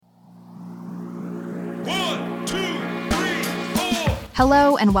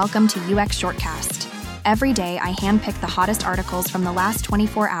Hello and welcome to UX Shortcast. Every day I handpick the hottest articles from the last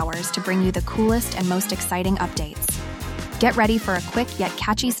 24 hours to bring you the coolest and most exciting updates. Get ready for a quick yet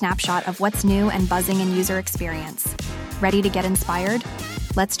catchy snapshot of what's new and buzzing in user experience. Ready to get inspired?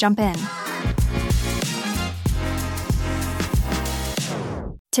 Let's jump in.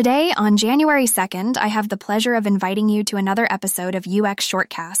 Today, on January 2nd, I have the pleasure of inviting you to another episode of UX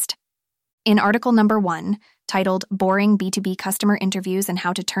Shortcast. In article number 1, titled Boring B2B Customer Interviews and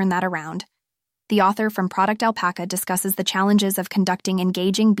How to Turn That Around, the author from Product Alpaca discusses the challenges of conducting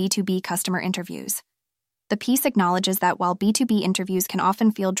engaging B2B customer interviews. The piece acknowledges that while B2B interviews can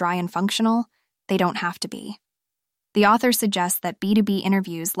often feel dry and functional, they don't have to be. The author suggests that B2B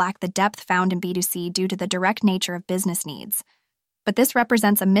interviews lack the depth found in B2C due to the direct nature of business needs, but this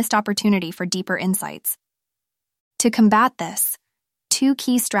represents a missed opportunity for deeper insights. To combat this, 2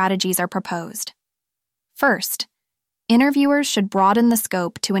 key strategies are proposed. First, interviewers should broaden the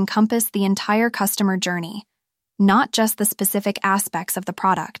scope to encompass the entire customer journey, not just the specific aspects of the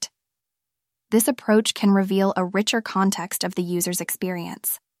product. This approach can reveal a richer context of the user's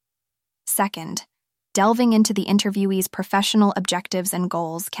experience. Second, delving into the interviewee's professional objectives and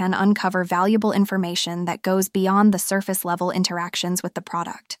goals can uncover valuable information that goes beyond the surface-level interactions with the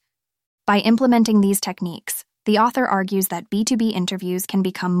product. By implementing these techniques, the author argues that B2B interviews can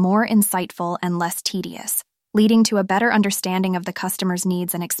become more insightful and less tedious, leading to a better understanding of the customer's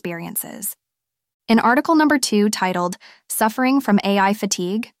needs and experiences. In article number 2, titled Suffering from AI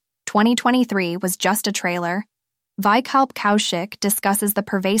Fatigue, 2023 was just a trailer, Vaikalp Kaushik discusses the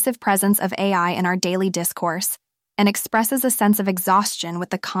pervasive presence of AI in our daily discourse and expresses a sense of exhaustion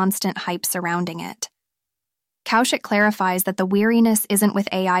with the constant hype surrounding it. Kaushik clarifies that the weariness isn't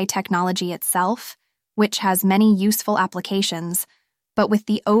with AI technology itself, which has many useful applications, but with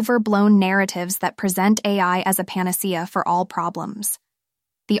the overblown narratives that present AI as a panacea for all problems.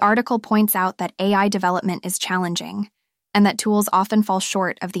 The article points out that AI development is challenging, and that tools often fall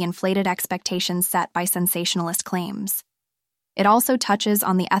short of the inflated expectations set by sensationalist claims. It also touches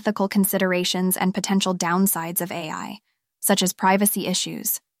on the ethical considerations and potential downsides of AI, such as privacy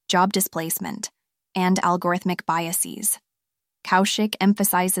issues, job displacement, and algorithmic biases. Kaushik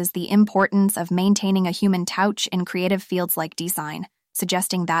emphasizes the importance of maintaining a human touch in creative fields like design,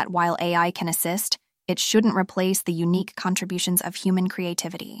 suggesting that while AI can assist, it shouldn't replace the unique contributions of human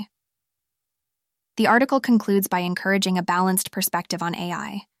creativity. The article concludes by encouraging a balanced perspective on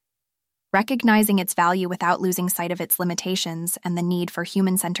AI, recognizing its value without losing sight of its limitations and the need for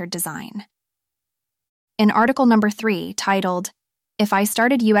human-centered design. In article number 3, titled, If I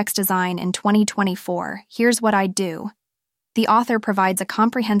Started UX Design in 2024, Here's What I'd Do, the author provides a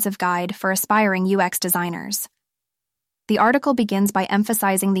comprehensive guide for aspiring UX designers. The article begins by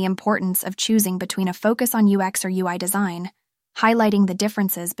emphasizing the importance of choosing between a focus on UX or UI design, highlighting the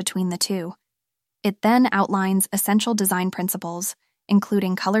differences between the two. It then outlines essential design principles,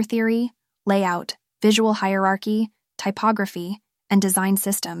 including color theory, layout, visual hierarchy, typography, and design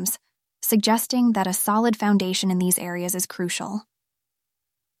systems, suggesting that a solid foundation in these areas is crucial.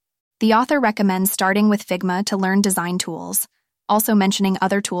 The author recommends starting with Figma to learn design tools, also mentioning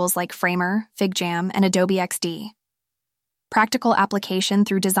other tools like Framer, FigJam, and Adobe XD. Practical application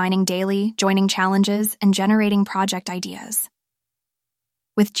through designing daily, joining challenges, and generating project ideas.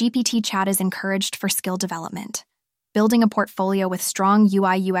 With GPT Chat is encouraged for skill development, building a portfolio with strong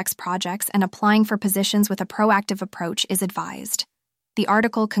UI/UX projects and applying for positions with a proactive approach is advised. The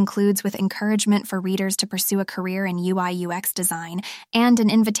article concludes with encouragement for readers to pursue a career in UI/UX design and an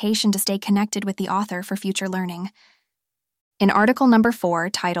invitation to stay connected with the author for future learning. In article number 4,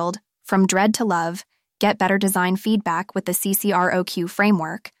 titled From Dread to Love, Get Better Design Feedback with the CCROQ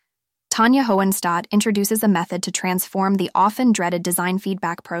Framework, Tanya Hohenstadt introduces a method to transform the often dreaded design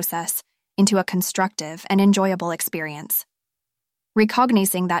feedback process into a constructive and enjoyable experience.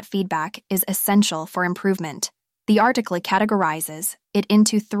 Recognizing that feedback is essential for improvement, the article categorizes it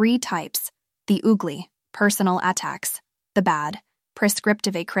into 3 types: the ugly, personal attacks; the bad,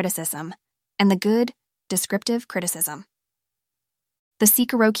 prescriptive criticism; and the good, descriptive criticism. The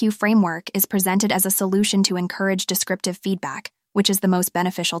CCROQ framework is presented as a solution to encourage descriptive feedback, which is the most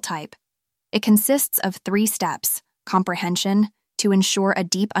beneficial type. It consists of 3 steps: comprehension, to ensure a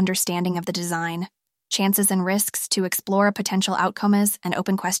deep understanding of the design; chances and risks, to explore potential outcomes; and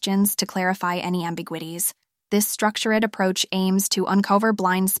open questions, to clarify any ambiguities. This structured approach aims to uncover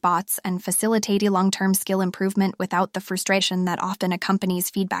blind spots and facilitate a long-term skill improvement without the frustration that often accompanies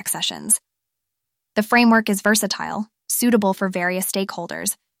feedback sessions. The framework is versatile, suitable for various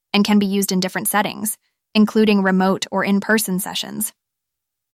stakeholders, and can be used in different settings, including remote or in-person sessions.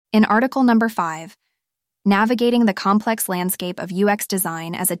 In article number 5, Navigating the complex landscape of UX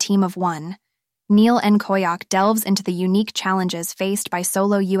design as a team of one, Neil N. Koyak delves into the unique challenges faced by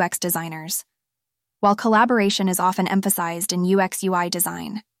solo UX designers. While collaboration is often emphasized in UX/UI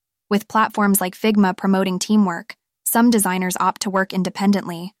design, with platforms like Figma promoting teamwork, some designers opt to work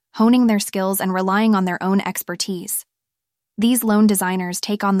independently, honing their skills and relying on their own expertise. These lone designers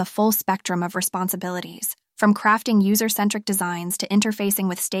take on the full spectrum of responsibilities, from crafting user-centric designs to interfacing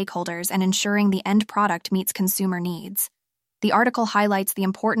with stakeholders and ensuring the end product meets consumer needs. The article highlights the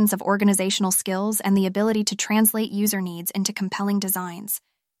importance of organizational skills and the ability to translate user needs into compelling designs.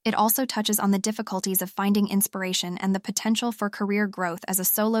 It also touches on the difficulties of finding inspiration and the potential for career growth as a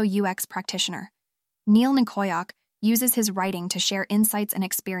solo UX practitioner. Neil N. Koyak uses his writing to share insights and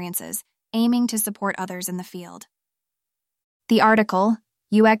experiences, aiming to support others in the field. The article,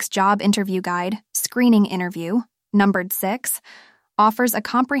 UX Job Interview Guide, Screening Interview, numbered 6, offers a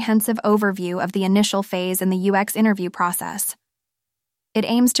comprehensive overview of the initial phase in the UX interview process. It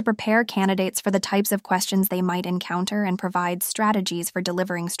aims to prepare candidates for the types of questions they might encounter and provide strategies for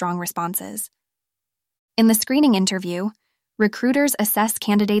delivering strong responses. In the screening interview, recruiters assess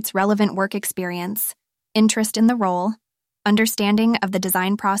candidates' relevant work experience, interest in the role, understanding of the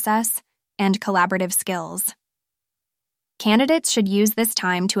design process, and collaborative skills. Candidates should use this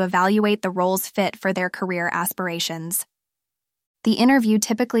time to evaluate the role's fit for their career aspirations. The interview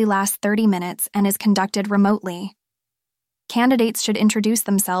typically lasts 30 minutes and is conducted remotely. Candidates should introduce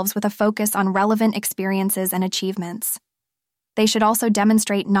themselves with a focus on relevant experiences and achievements. They should also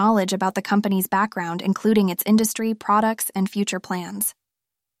demonstrate knowledge about the company's background, including its industry, products, and future plans.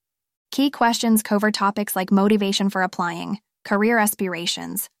 Key questions cover topics like motivation for applying, career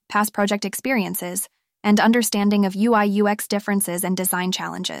aspirations, past project experiences, and understanding of UI/UX differences and design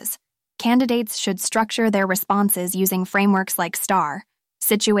challenges. Candidates should structure their responses using frameworks like STAR,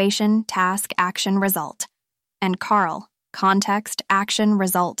 Situation, Task, Action, Result, and CARL, Context, Action,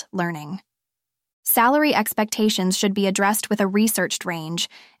 Result, Learning. Salary expectations should be addressed with a researched range,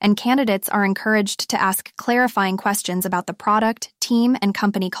 and candidates are encouraged to ask clarifying questions about the product, team, and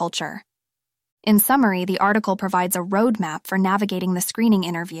company culture. In summary, the article provides a roadmap for navigating the screening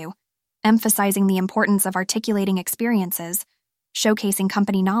interview, emphasizing the importance of articulating experiences, showcasing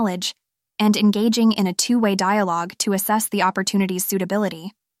company knowledge, and engaging in a two-way dialogue to assess the opportunity's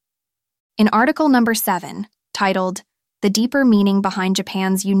suitability. In article number 7, titled The Deeper Meaning Behind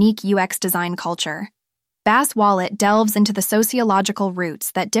Japan's Unique UX Design Culture, Bass Wallet delves into the sociological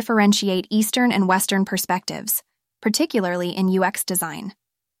roots that differentiate Eastern and Western perspectives, particularly in UX design.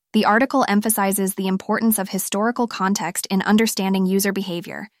 The article emphasizes the importance of historical context in understanding user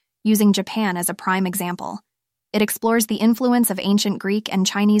behavior, using Japan as a prime example. It explores the influence of ancient Greek and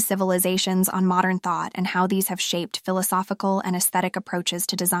Chinese civilizations on modern thought and how these have shaped philosophical and aesthetic approaches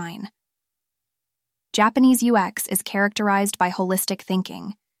to design. Japanese UX is characterized by holistic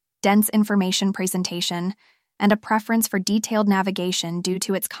thinking, dense information presentation, and a preference for detailed navigation due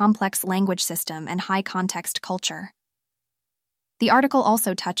to its complex language system and high-context culture. The article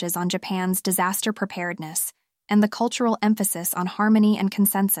also touches on Japan's disaster preparedness and the cultural emphasis on harmony and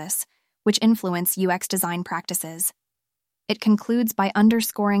consensus, which influence UX design practices. It concludes by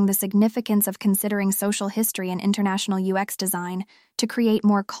underscoring the significance of considering social history and international UX design to create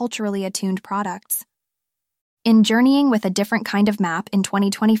more culturally attuned products. In Journeying with a Different Kind of Map in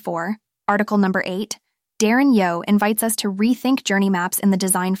 2024, article number 8, Darren Yeo invites us to rethink journey maps in the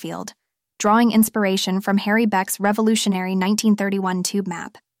design field, drawing inspiration from Harry Beck's revolutionary 1931 tube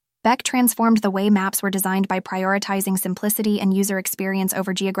map. Beck transformed the way maps were designed by prioritizing simplicity and user experience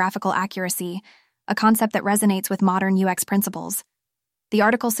over geographical accuracy, a concept that resonates with modern UX principles. The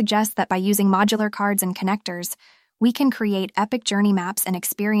article suggests that by using modular cards and connectors, we can create epic journey maps and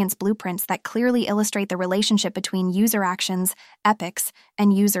experience blueprints that clearly illustrate the relationship between user actions, epics,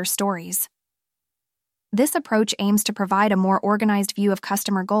 and user stories. This approach aims to provide a more organized view of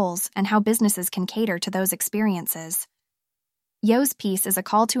customer goals and how businesses can cater to those experiences. Yeo's piece is a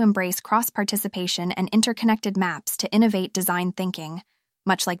call to embrace cross-participation and interconnected maps to innovate design thinking,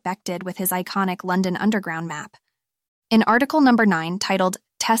 much like Beck did with his iconic London Underground map. In article number 9, titled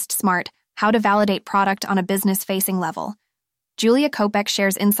Test Smart, How to Validate Product on a Business-Facing Level, Julia Kopek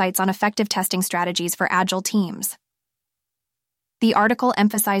shares insights on effective testing strategies for agile teams. The article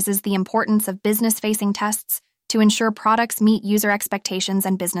emphasizes the importance of business-facing tests to ensure products meet user expectations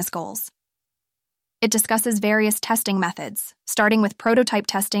and business goals. It discusses various testing methods, starting with prototype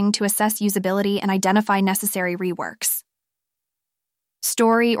testing to assess usability and identify necessary reworks.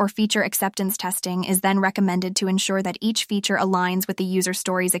 Story or feature acceptance testing is then recommended to ensure that each feature aligns with the user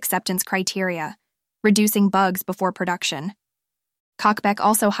story's acceptance criteria, reducing bugs before production. Kopek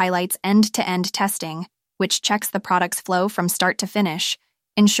also highlights end-to-end testing, which checks the product's flow from start to finish,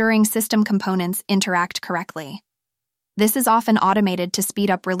 ensuring system components interact correctly. This is often automated to speed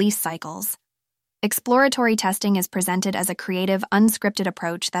up release cycles. Exploratory testing is presented as a creative, unscripted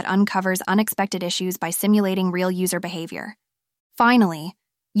approach that uncovers unexpected issues by simulating real user behavior. Finally,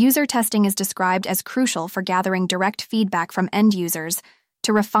 user testing is described as crucial for gathering direct feedback from end users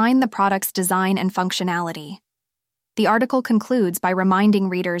to refine the product's design and functionality. The article concludes by reminding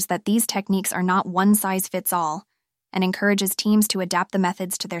readers that these techniques are not one-size-fits-all and encourages teams to adapt the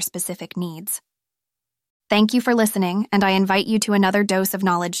methods to their specific needs. Thank you for listening, and I invite you to another dose of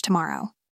knowledge tomorrow.